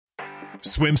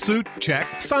Swimsuit? Check.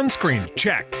 Sunscreen?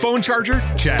 Check. Phone charger?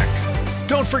 Check.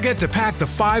 Don't forget to pack the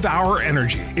 5-Hour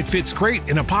Energy. It fits great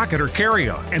in a pocket or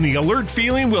carry-on, and the alert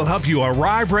feeling will help you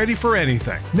arrive ready for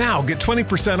anything. Now get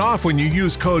 20% off when you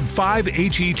use code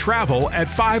 5HETRAVEL at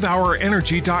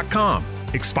 5hourenergy.com.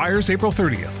 Expires April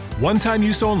 30th. One-time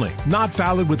use only. Not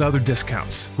valid with other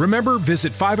discounts. Remember,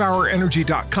 visit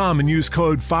 5hourenergy.com and use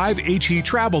code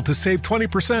 5HETRAVEL to save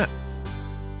 20%.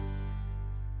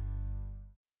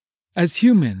 As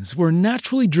humans, we're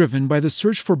naturally driven by the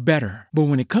search for better. But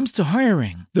when it comes to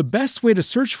hiring, the best way to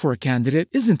search for a candidate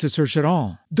isn't to search at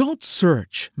all. Don't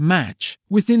search, match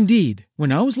with Indeed.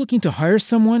 When I was looking to hire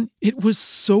someone, it was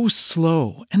so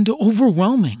slow and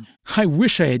overwhelming. I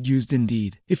wish I had used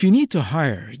Indeed. If you need to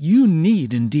hire, you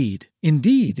need Indeed.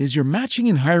 Indeed is your matching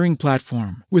and hiring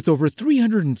platform with over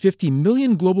 350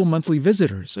 million global monthly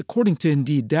visitors, according to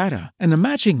Indeed data, and a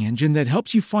matching engine that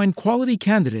helps you find quality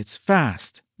candidates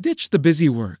fast. Ditch the busy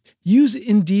work. Use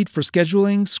Indeed for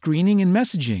scheduling, screening, and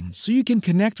messaging so you can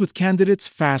connect with candidates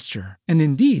faster. And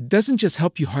Indeed doesn't just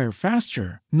help you hire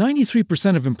faster.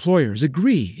 93% of employers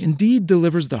agree Indeed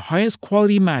delivers the highest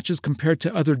quality matches compared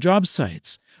to other job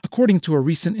sites, according to a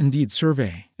recent Indeed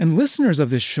survey. And listeners of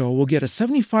this show will get a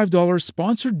 $75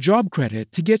 sponsored job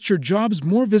credit to get your jobs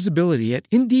more visibility at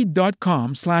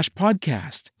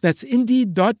Indeed.com/podcast. That's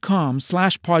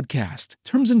Indeed.com/podcast.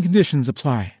 Terms and conditions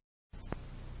apply.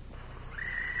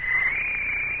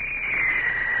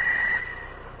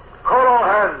 Call all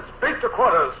hands. Beat to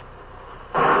quarters.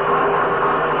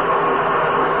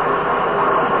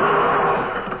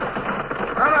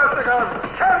 Run out the guns.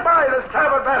 Stand by this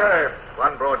starboard battery.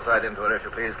 One broadside into her, if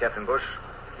you please, Captain Bush.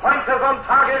 Pointers on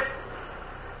target.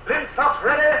 Linstops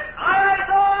ready. Aye,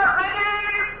 sir. Ready.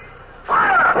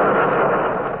 Fire!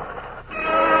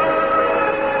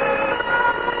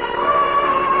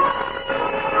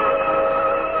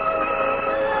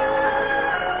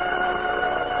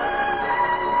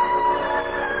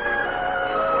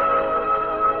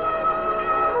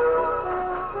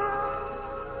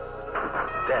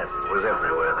 Death was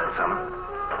everywhere that summer,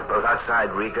 both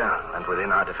outside Riga and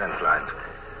within our defense lines.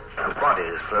 And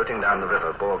bodies floating down the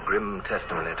river bore grim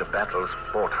testimony to battles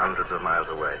fought hundreds of miles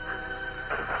away.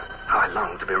 How I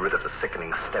longed to be rid of the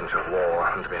sickening stench of war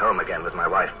and to be home again with my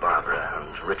wife Barbara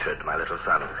and Richard, my little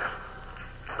son.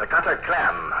 The cutter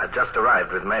Clam had just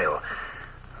arrived with mail,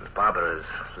 and Barbara's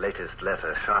latest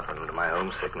letter sharpened my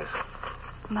homesickness.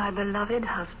 My beloved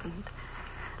husband,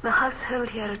 the household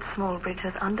here at Smallbridge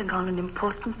has undergone an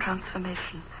important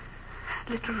transformation.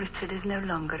 Little Richard is no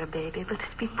longer a baby, but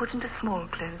has been put into small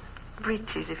clothes.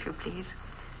 Breeches, if you please.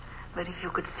 But if you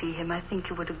could see him, I think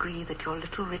you would agree that your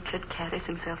little Richard carries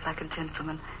himself like a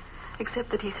gentleman,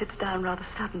 except that he sits down rather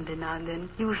suddenly now and then,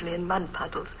 usually in mud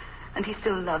puddles, and he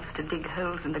still loves to dig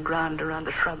holes in the ground around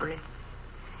the shrubbery.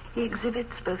 He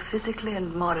exhibits, both physically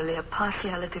and morally, a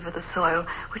partiality for the soil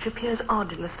which appears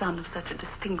odd in the son of such a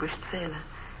distinguished sailor.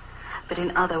 But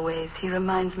in other ways, he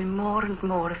reminds me more and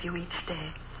more of you each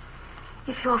day.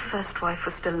 If your first wife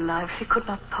was still alive, she could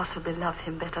not possibly love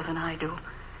him better than I do.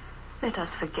 Let us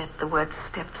forget the word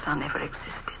stepson ever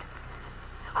existed.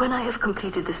 When I have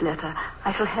completed this letter,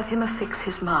 I shall have him affix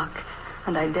his mark,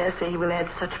 and I dare say he will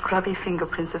add such grubby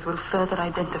fingerprints as will further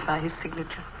identify his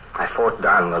signature. I fought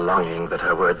down the longing that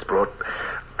her words brought,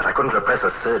 but I couldn't repress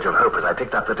a surge of hope as I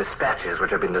picked up the dispatches which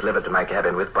had been delivered to my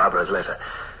cabin with Barbara's letter.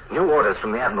 New orders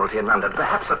from the Admiralty in London.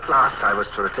 Perhaps at last I was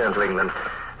to return to England.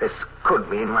 This could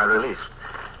mean my release.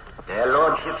 Their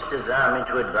lordships desire me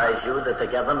to advise you that the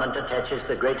government attaches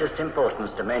the greatest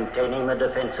importance to maintaining the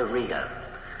defense of Riga.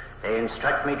 They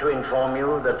instruct me to inform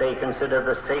you that they consider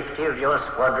the safety of your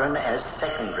squadron as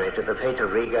secondary to the fate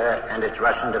of Riga and its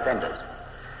Russian defenders.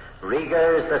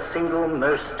 Riga is the single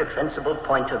most defensible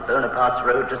point of Bonaparte's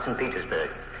road to St. Petersburg,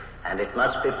 and it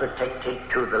must be protected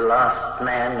to the last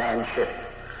man and ship.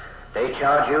 They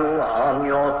charge you on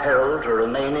your peril to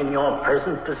remain in your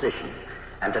present position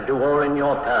and to do all in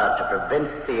your power to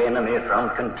prevent the enemy from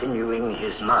continuing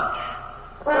his march.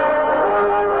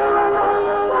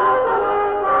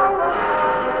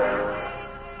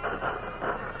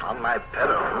 On my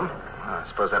peril, I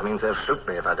suppose that means they'll shoot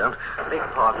me if I don't. Big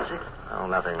pardon, sir? Oh,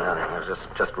 nothing. I was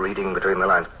just reading between the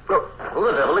lines. Look, who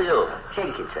the devil are you?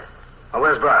 Jenkins, sir. Oh,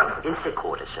 where's Brown? In sick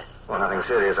quarters, sir. Well, nothing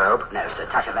serious, I hope. No, sir.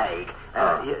 Touch of ague.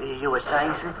 You were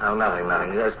saying, sir? Oh, nothing.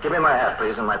 Give me my hat,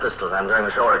 please, and my pistols. I'm going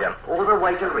ashore again. All the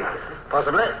way to Riga, sir?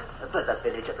 Possibly. But the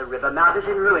village at the river mouth is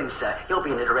in ruins, sir. You'll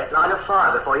be in a direct line of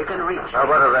fire before you can reach. Oh,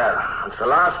 what of that? It's the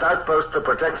last outpost that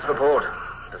protects the port.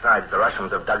 Besides, the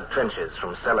Russians have dug trenches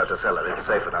from cellar to cellar. It's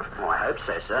safe enough. Oh, I hope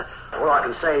so, sir. All I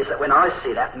can say is that when I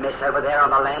see that mess over there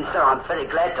on the land, sir, I'm very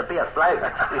glad to be afloat.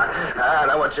 I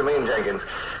know what you mean, Jenkins.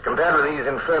 Compared with these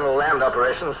infernal land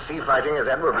operations, sea fighting is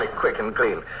admirably quick and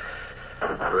clean.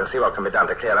 We'll see what can be done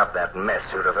to clear up that mess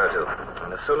you refer to.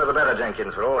 And the sooner the better,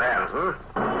 Jenkins, for all hands,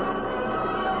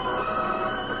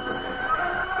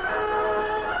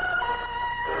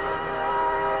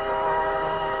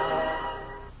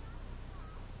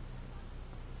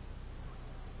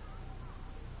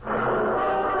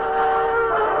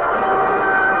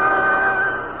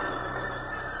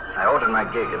 I ordered my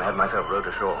gig and had myself rowed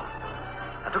ashore.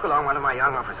 I took along one of my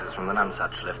young officers from the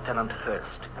Nonsuch, Lieutenant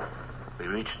Hurst. We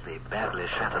reached the badly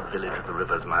shattered village at the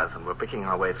river's mouth and were picking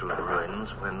our way through the ruins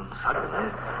when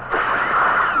suddenly...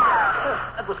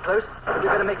 That was close. You'd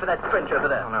better make for that trench over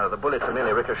there. Oh, no, the bullets are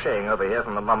merely ricocheting over here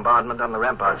from the bombardment on the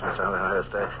ramparts, Mr.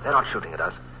 Hurst. They're not shooting at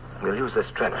us. We'll use this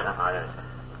trench.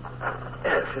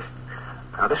 Yes.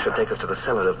 Now, this should take us to the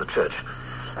cellar of the church.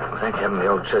 Well, thank heaven the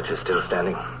old church is still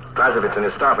standing. Kreisowitz and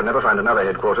his staff would never find another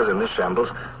headquarters in this shambles.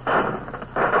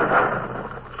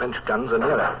 French guns are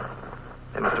nearer.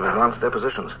 They must have advanced their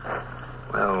positions.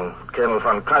 Well, Colonel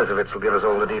von Kreisowitz will give us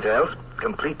all the details.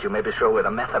 Complete, you may be sure, with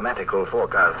a mathematical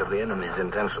forecast of the enemy's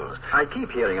intentions. I keep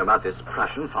hearing about this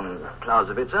Prussian von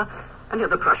Clausewitz, and yet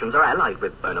the Prussians are allied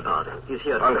with Bonaparte. He's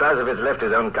here... Von Clausewitz left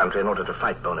his own country in order to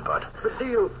fight Bonaparte. But do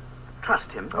you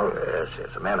trust him? Oh, yes.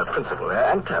 A man of principle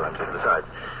and talented, besides.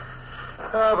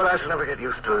 Oh, but I shall never get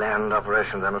used to land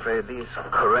operations, I'm afraid. These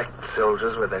correct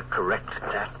soldiers with their correct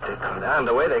tactics and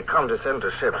the way they condescend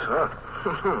to ships, huh?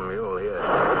 You'll hear.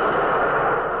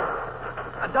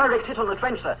 A direct hit on the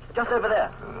trench, sir. Just over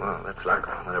there. Well, that's luck.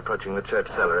 They're approaching the church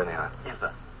cellar, anyhow. Yes,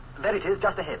 sir. There it is,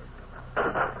 just ahead.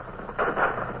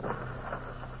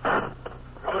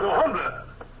 Commodore Hornblower.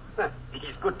 It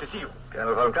is good to see you.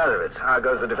 Colonel von Clausewitz, how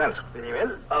goes the defense? Very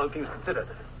well, all things considered.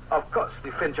 Of course,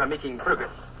 the French are making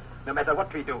progress. No matter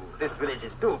what we do, this village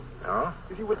is doomed. Oh?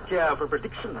 If you would care for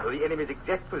prediction of the enemy's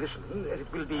exact position, as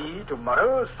it will be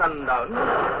tomorrow, sundown.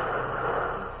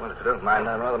 Well, if you don't mind,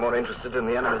 I'm rather more interested in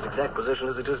the enemy's exact position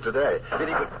as it is today.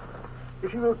 Very good.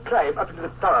 If you will climb up into the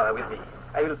tower with me,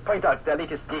 I will point out their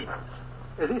latest gains.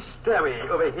 This stairway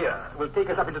over here will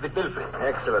take us up into the belfry.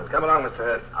 Excellent. Come along, Mr.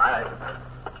 Hurst. Aye.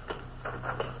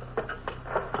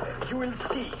 You will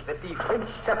see that the French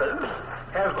sappers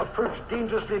have approached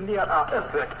dangerously near our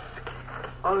earthworks.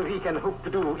 All we can hope to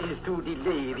do is to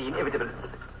delay the inevitable.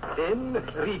 Then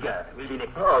Riga will be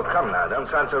next. Oh, come now. Don't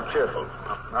sound so cheerful.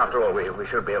 After all, we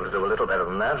should be able to do a little better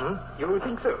than that, You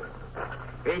think so?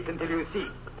 Wait until you see.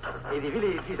 The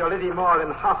village is already more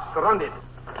than half surrounded.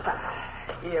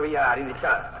 Here we are in the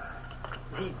tower.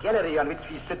 The gallery on which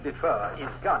we stood before is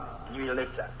gone, you will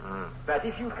note, sir. But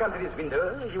if you come to this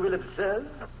window, you will observe,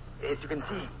 as you can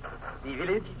see, the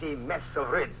village is a mess of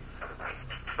ruins.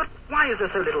 But why is there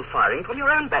so little firing from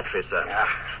your own battery, sir?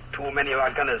 Too many of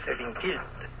our gunners have been killed.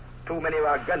 Too many of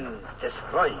our guns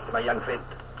destroyed, my young friend.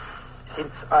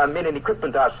 Since our men and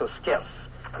equipment are so scarce,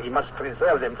 we must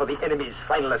preserve them for the enemy's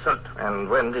final assault. And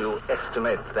when do you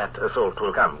estimate that assault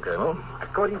will come, Colonel?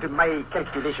 According to my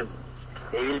calculations,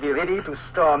 they will be ready to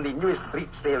storm the newest breach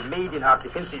they have made in our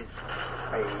defenses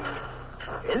by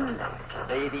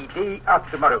the day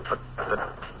after tomorrow. But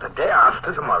the day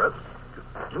after tomorrow?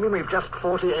 You mean we've just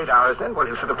 48 hours then? Well,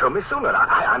 you should have told me sooner.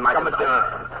 I might have...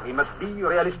 Commodore, we must be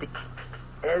realistic.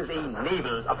 As a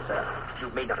naval officer, you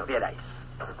may not realize.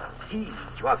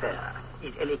 Siege warfare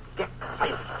is an exact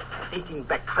science dating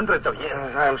back hundreds of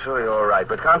years. I'm sure you're right,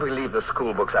 but can't we leave the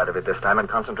school books out of it this time and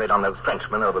concentrate on those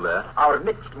Frenchmen over there? Our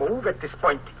next move at this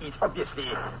point is obviously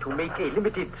to make a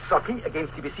limited sortie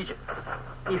against the besiegers,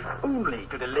 if only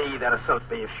to delay their assault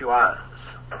by a few hours.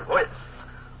 Or else,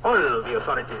 all the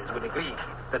authorities would agree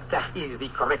that that is the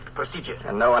correct procedure.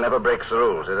 And no one ever breaks the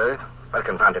rules, is there? Well,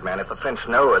 confound it, man. If the French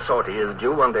know a sortie is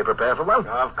due, won't they prepare for one?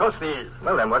 Of course they is.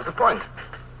 Well, then what's the point?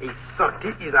 A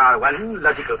sortie is our one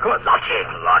logical course.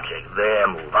 Logic. Their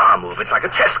move, our move. It's like a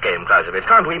chess game, Clausewitz.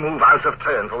 Can't we move out of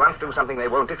turn for once, do something they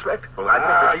won't expect? Well,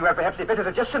 you have perhaps a better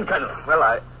suggestion, Colonel.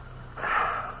 Well,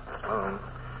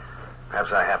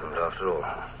 perhaps I haven't, after all.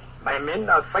 My men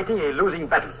are fighting a losing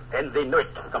battle, and they know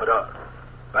it, Commodore.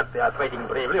 But they are fighting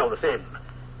bravely all the same.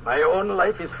 My own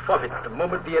life is forfeit the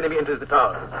moment the enemy enters the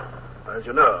town. As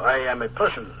you know, I am a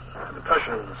Prussian, and the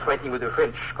Prussians fighting with the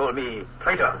French call me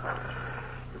traitor.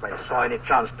 If I saw any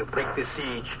chance to break this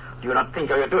siege, do you not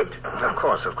think I would do it? Of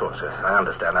course, yes. I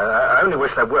understand. I only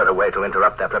wish there were a way to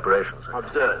interrupt their preparations.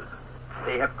 Observe.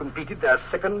 They have completed their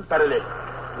second parallel,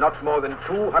 not more than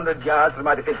 200 yards from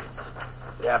our defenses.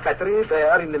 Their battery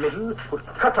there in the middle would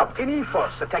cut up any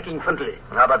force attacking frontally.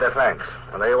 How about their flanks?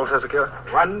 Are they also secure?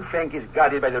 One flank is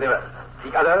guarded by the river,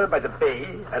 the other by the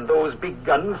bay, and those big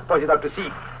guns pointed out to sea.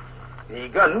 The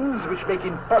guns which make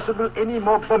impossible any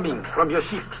more bombing from your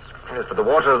ships. Yes, but the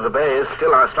water of the bay is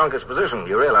still our strongest position.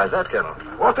 You realize that, Colonel?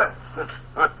 Water?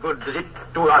 What good does it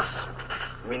do us?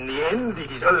 In the end,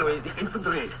 it is always the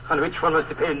infantry on which one must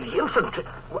depend. The infantry?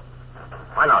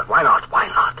 Why not? Why not? Why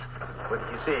not? What do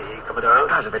you say, Commodore?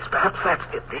 Clausewitz, perhaps that's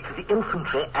it. The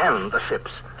infantry and the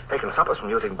ships. They can stop us from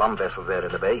using bomb vessels there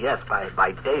in the bay, yes,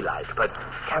 by daylight. But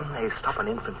can they stop an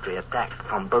infantry attack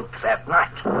from boats at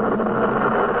night?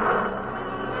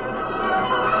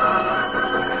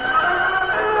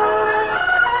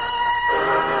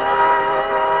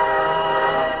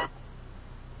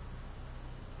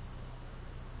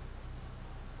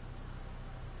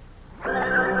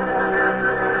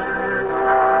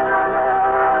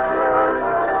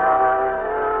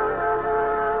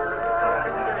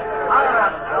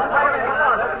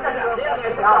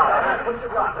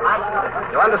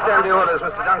 You understand the orders,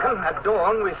 Mr. Duncan. At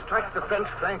dawn, we strike the French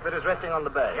flank that is resting on the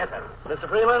bay. Yes, sir. Mr.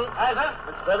 Freeman? Aye, sir.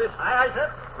 Mr. Purvis? Aye,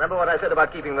 sir. Remember what I said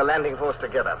about keeping the landing force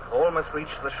together. All must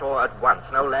reach the shore at once.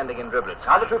 No landing in driblets.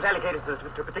 Are the troops allocated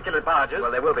to particular barges?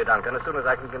 Well, they will be, Duncan, as soon as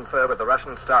I can confer with the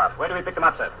Russian staff. Where do we pick them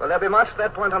up, sir? Well, there'll be marched to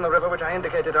that point on the river which I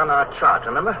indicated on our chart,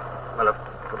 remember? Well,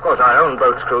 of course, our own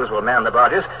boat's crews will man the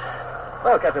barges.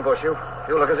 Well, Captain Bush, you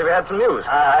look as if you had some news.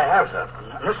 I have, sir.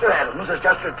 Mr. Adams has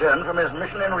just returned from his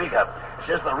mission in Riga.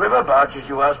 Says the river barges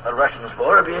you asked the Russians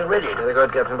for are being readied. Very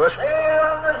good, Captain Bush. Sail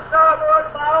on the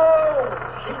starboard bow!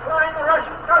 She's flying the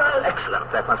Russian colors. Excellent.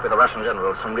 That must be the Russian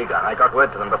generals from Riga. I got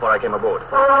word to them before I came aboard.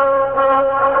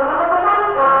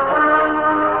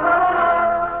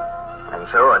 And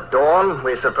so, at dawn,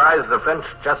 we surprised the French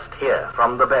just here,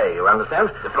 from the bay, you understand?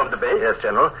 From the bay? Yes,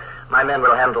 General. My men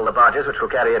will handle the barges which will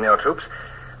carry in your troops.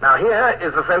 Now, here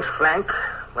is the French flank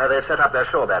where they've set up their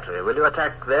shore battery. Will you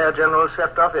attack there, General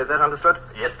Shevtov? Is that understood?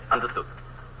 Yes, understood.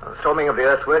 The storming of the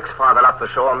earthworks farther up the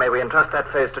shore, may we entrust that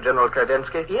phase to General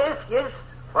Kerdensky? Yes, yes.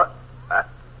 What? I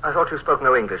thought you spoke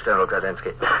no English, General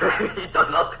Kerdensky. He does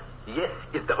not. Yes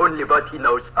is the only word he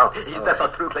knows. Is that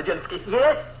not true, Kledensky?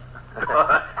 Yes.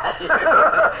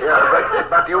 Yeah,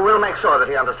 but you will make sure that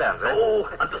he understands, eh? Oh,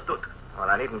 understood. Well,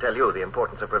 I needn't tell you the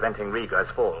importance of preventing Riga's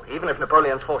fall. Even if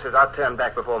Napoleon's forces are turned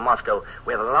back before Moscow,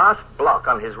 we're the last block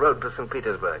on his road to St.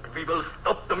 Petersburg. We will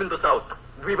stop them in the south.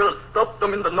 We will stop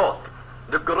them in the north.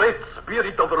 The great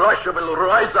spirit of Russia will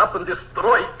rise up and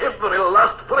destroy every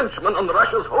last Frenchman on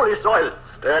Russia's holy soil.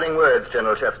 Stirring words,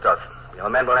 General Shevtov. Your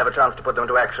men will have a chance to put them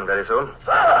into action very soon.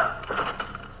 Sir!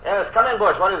 Yes, come in,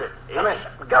 Bush. What is it? Come in.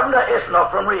 Governor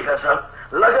Esnov from Riga, sir.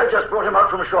 Lugger just brought him out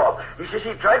from shore. He says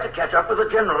he tried to catch up with the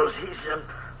generals. He's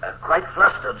quite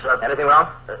flustered, sir. Anything wrong?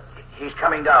 He's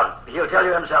coming down. He'll tell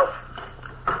you himself.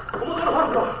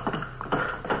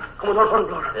 Commodore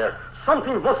Hornblower. Yes.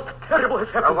 Something most terrible has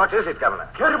happened. Oh, what is it, Governor?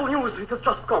 Terrible news. It has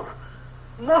just come.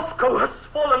 Moscow has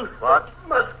fallen. What?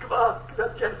 Moskva,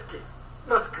 Kledensky.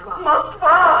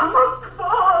 Moskva!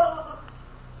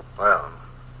 Well,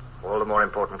 all the more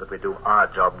important that we do our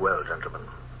job well, gentlemen.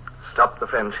 Stop the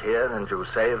French here, and you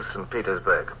save St.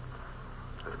 Petersburg.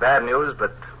 It's bad news,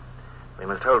 but we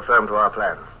must hold firm to our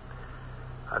plan.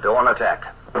 A dawn attack.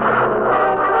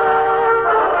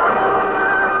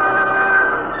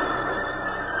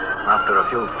 After a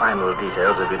few final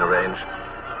details had been arranged,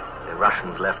 the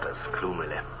Russians left us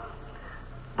gloomily.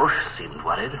 Bush seemed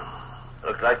worried.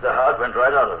 Looked like the heart went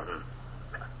right out of him.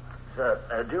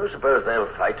 Sir, do you suppose they'll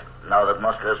fight now that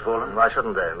Moscow has fallen? Why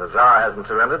shouldn't they? The Tsar hasn't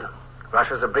surrendered.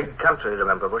 Russia's a big country,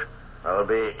 remember, Bush? There'll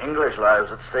be English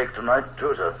lives at stake tonight,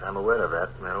 too, sir. I'm aware of that.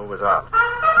 There always are.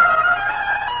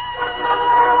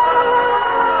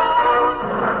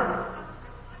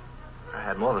 I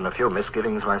had more than a few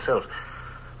misgivings myself,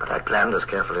 but I planned as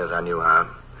carefully as I knew how.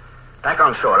 Back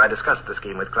on shore, I discussed the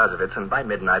scheme with Clausewitz, and by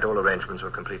midnight all arrangements were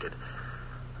completed.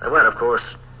 There were, of course,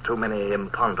 too many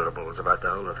imponderables about the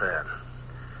whole affair.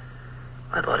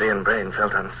 My body and brain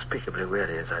felt unspeakably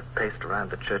weary as I paced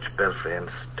around the church belfry and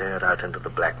stared out into the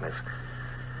blackness.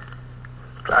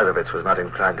 Clausewitz was not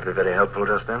inclined to be very helpful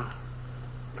just then.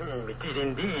 It is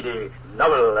indeed a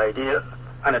novel idea.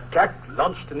 An attack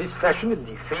launched in this fashion in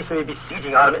the face of a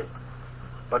besieging army.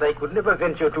 But I could never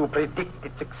venture to predict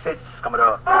its success,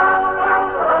 Commodore.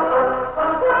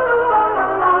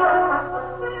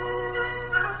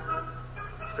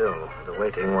 Still, the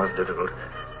waiting was difficult.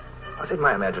 Was it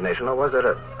my imagination, or was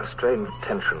there a strange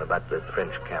tension about the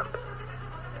French camp?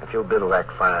 A few bivouac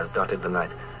fires dotted the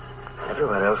night.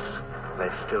 Everywhere else lay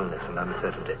stillness and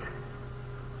uncertainty.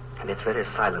 In its very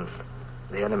silence,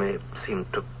 the enemy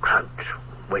seemed to crouch,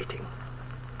 waiting.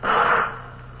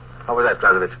 What was that,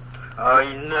 Blazevich?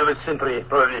 Nervous sentry,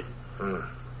 probably.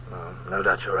 No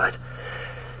doubt you're right.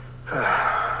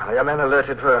 Are your men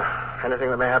alerted for anything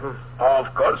that may happen?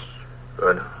 Of course.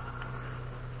 Good.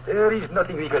 There is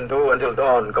nothing we can do until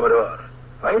dawn, Commodore.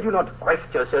 Why do you not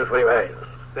rest yourself for a while?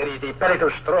 There is the pellet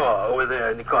of straw over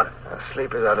there in the corner.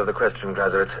 Sleep is out of the question,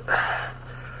 Blazevich.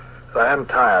 I am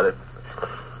tired.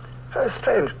 It's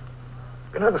strange.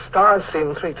 You know, the stars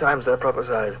seem 3 times their proper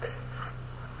size.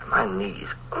 My knees.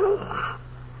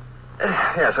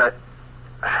 Yes,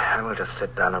 I will just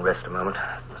sit down and rest a moment.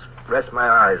 Must rest my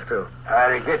eyes, too. I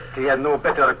regret he had no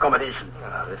better accommodation.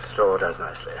 This straw does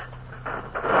nicely.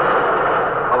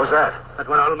 What was that? That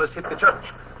one almost hit the church.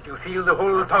 Do you feel the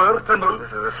whole tower tremble? This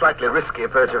is a slightly risky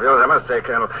approach of yours, I must say,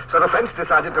 Colonel. So the French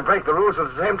decided to break the rules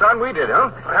at the same time we did,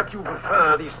 huh? Perhaps you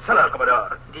prefer the cellar,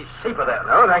 Commodore. It is safer there.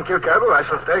 No, thank you, Colonel. I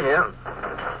shall stay here.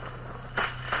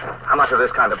 How much of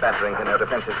this kind of battering can your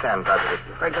defenses stand, Blazevich?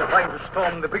 The French are trying to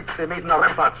storm the breach they made in our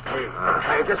ramparts today.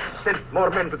 I have just sent more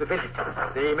men to defend it.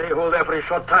 They may hold there for a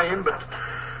short time, but...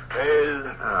 Well...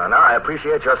 now I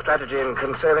appreciate your strategy in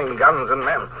conserving guns and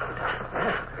men.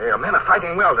 Your men are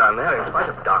fighting well down there, in spite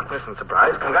of darkness and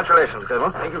surprise. Congratulations,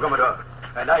 Colonel. Thank you, Commodore.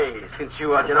 And since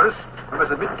you are generous, I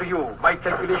must admit to you, my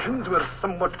calculations were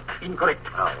somewhat incorrect.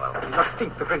 Oh, well. I did not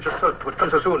think the French assault would come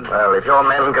so soon. Well, if your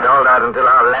men could hold out until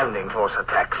our landing force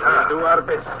attacks... We'll do our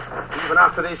best, even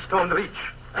after they storm the breach.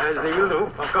 As they will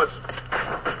do, of course.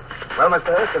 Well,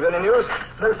 Mr. Hurst, have you any news?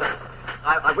 No, sir.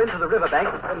 I went to the riverbank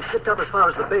and slipped up as far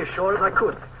as the bay shore as I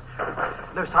could.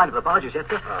 No sign of the barges yet,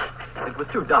 sir. It was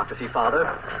too dark to see farther.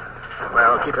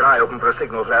 Well, keep your eye open for a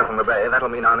signal flare from the bay. That'll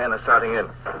mean our men are starting in.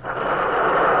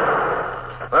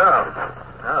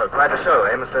 Well, quite a show,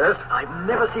 eh, Mr. Hurst? I've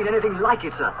never seen anything like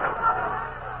it, sir.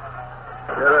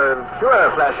 There are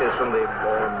fewer flashes from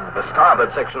the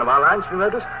starboard section of our lines, you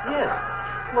notice? Yes.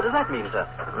 What does that mean, sir?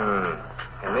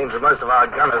 It means that most of our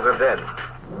gunners are dead.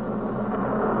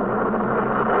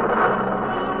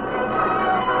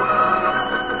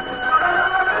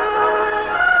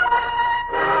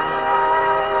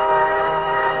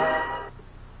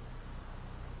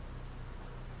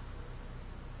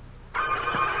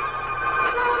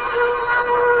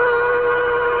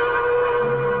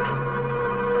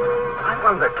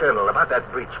 Colonel, about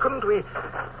that breach. Couldn't you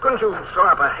throw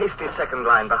up a hasty second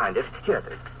line behind it? Here,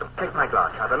 take my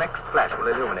glass. Now, the next flash will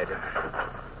illuminate it.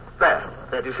 There,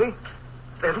 do you see?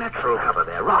 There's natural cover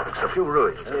there. Rocks, a few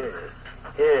ruins.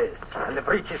 Yes. And the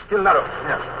breach is still narrow.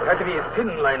 Yes. It had to be a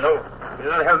thin line, though. We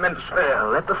don't have men to spare.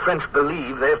 Well, let the French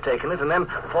believe they've taken it and then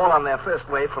fall on their first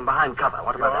wave from behind cover.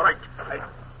 What about that? All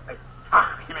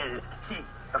right. You may see.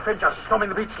 The French are storming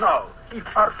the breach now. If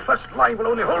our first line will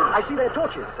only hold... I see their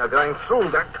torches. They're going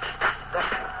through that...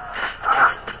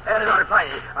 There is our reply.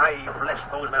 I bless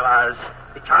those men of ours.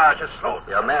 The charge has slowed.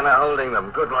 Your men are holding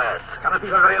them. Good lads. Cannot be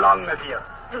for very long, I fear.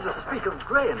 There's a streak of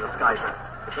grey in the sky, sir.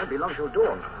 It won't be long till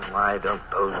dawn. Why don't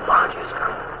those barges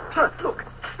come? Sir, look.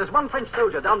 There's one French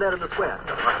soldier down there in the square.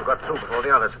 They must have got through before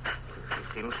the others.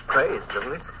 He seems crazed,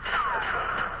 doesn't he?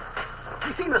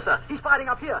 He's seen us, sir. He's fighting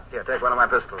up here. Here, take one of my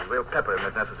pistols. We'll pepper him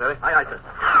if necessary. Aye, sir.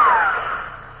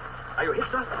 Are you hit,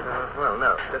 sir? Well,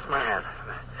 no. Just my hat.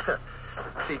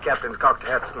 Sea captain's cocked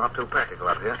hat's not too practical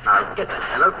up here. Now, get that.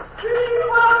 Hello?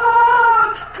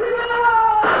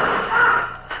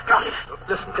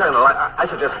 Listen, Colonel, I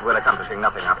suggested we're accomplishing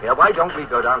nothing up here. Why don't we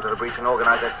go down to the breach and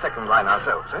organize that second line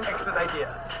ourselves, eh? Excellent idea.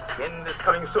 The end is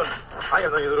coming soon. I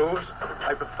have no the rules.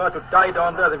 I prefer to die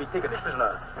down there than be taken as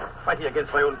prisoner. Fighting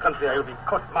against my own country, I will be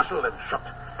court-martialed and shot.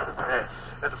 Yes,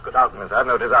 let us go down. Yes, I've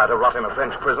no desire to rot in a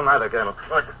French prison either, Colonel.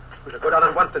 Good. We shall go down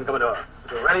at once then, Commodore.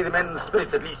 To rally the men's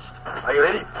spirits at least. Are you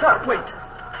ready? Sir, wait.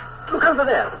 Look over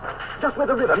there. Just where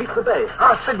the river meets the bay.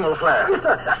 Our signal flare. Yes,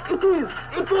 sir. It is.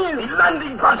 The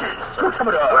landing barges. Look,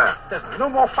 Commodore. Where? There's no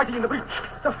more fighting in the breach.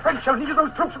 The French have needed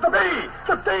those troops at the bay.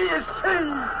 The day is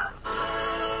saved.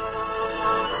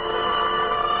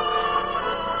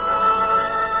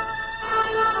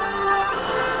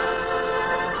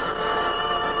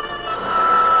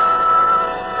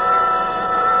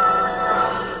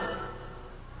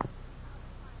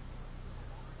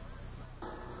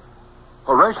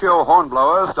 Horatio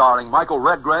Hornblower, starring Michael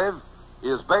Redgrave,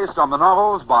 is based on the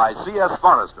novels by C.S.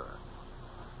 Forrester.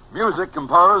 Music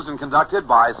composed and conducted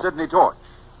by Sidney Torch.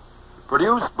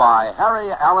 Produced by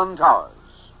Harry Allen Towers.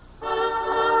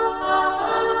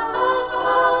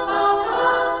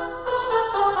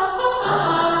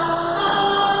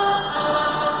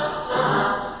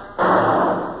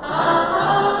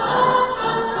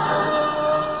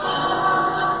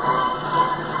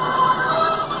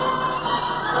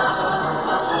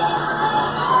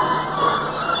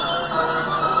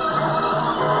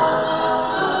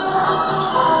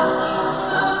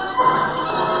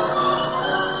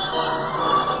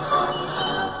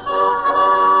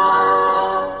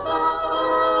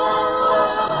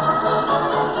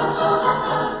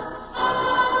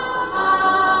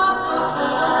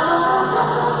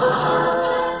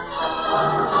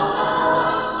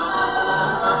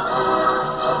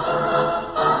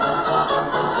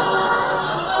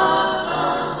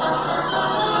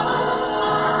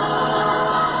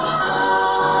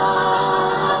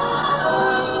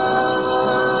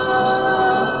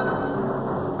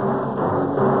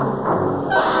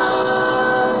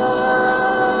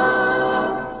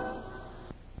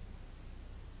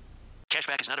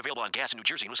 Cashback is not available on gas in New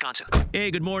Jersey and Wisconsin. Hey,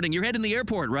 good morning. You're heading to the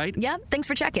airport, right? Yep, thanks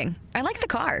for checking. I like the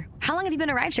car. How long have you been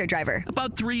a rideshare driver?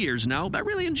 About 3 years now. I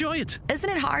really enjoy it. Isn't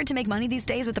it hard to make money these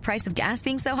days with the price of gas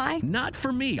being so high? Not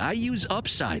for me. I use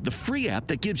Upside, the free app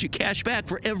that gives you cash back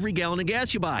for every gallon of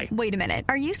gas you buy. Wait a minute.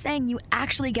 Are you saying you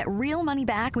actually get real money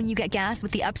back when you get gas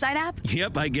with the Upside app?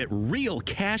 Yep, I get real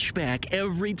cash back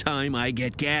every time I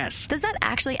get gas. Does that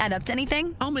actually add up to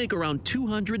anything? I'll make around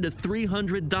 $200 to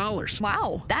 $300.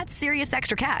 Wow, that's serious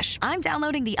extra cash. I'm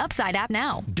downloading the Upside app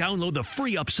now. Download the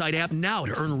free Upside app now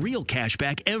to earn real cash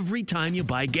back every time you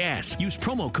buy gas. Use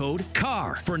promo code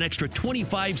CAR for an extra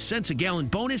 25 cents a gallon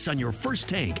bonus on your first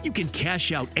tank. You can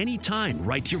cash out anytime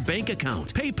right to your bank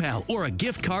account, PayPal, or a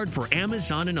gift card for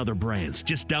Amazon and other brands.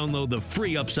 Just download the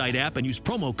free Upside app and use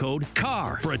promo code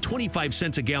CAR for a 25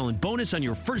 cents a gallon bonus on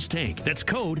your first tank. That's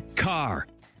code CAR.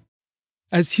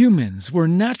 As humans, we're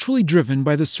naturally driven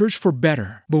by the search for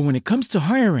better. But when it comes to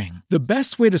hiring, the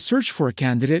best way to search for a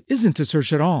candidate isn't to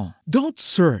search at all. Don't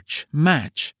search,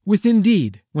 match with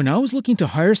Indeed. When I was looking to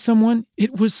hire someone,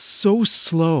 it was so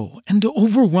slow and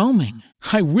overwhelming.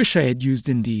 I wish I had used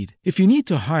Indeed. If you need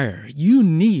to hire, you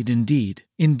need Indeed.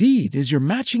 Indeed is your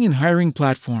matching and hiring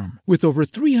platform with over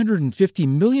 350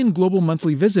 million global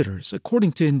monthly visitors,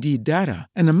 according to Indeed data,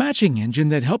 and a matching engine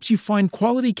that helps you find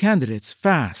quality candidates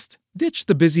fast. Ditch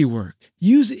the busy work.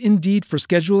 Use Indeed for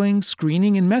scheduling,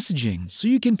 screening, and messaging so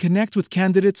you can connect with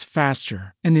candidates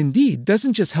faster. And Indeed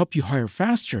doesn't just help you hire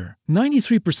faster.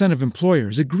 93% of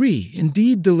employers agree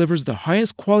Indeed delivers the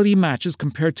highest quality matches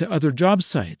compared to other job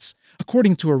sites,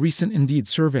 according to a recent Indeed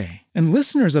survey. And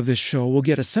listeners of this show will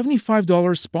get a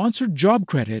 $75 sponsored job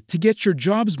credit to get your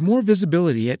jobs more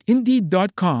visibility at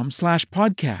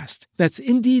Indeed.com/podcast. That's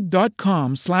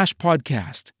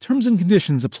Indeed.com/podcast. Terms and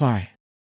conditions apply.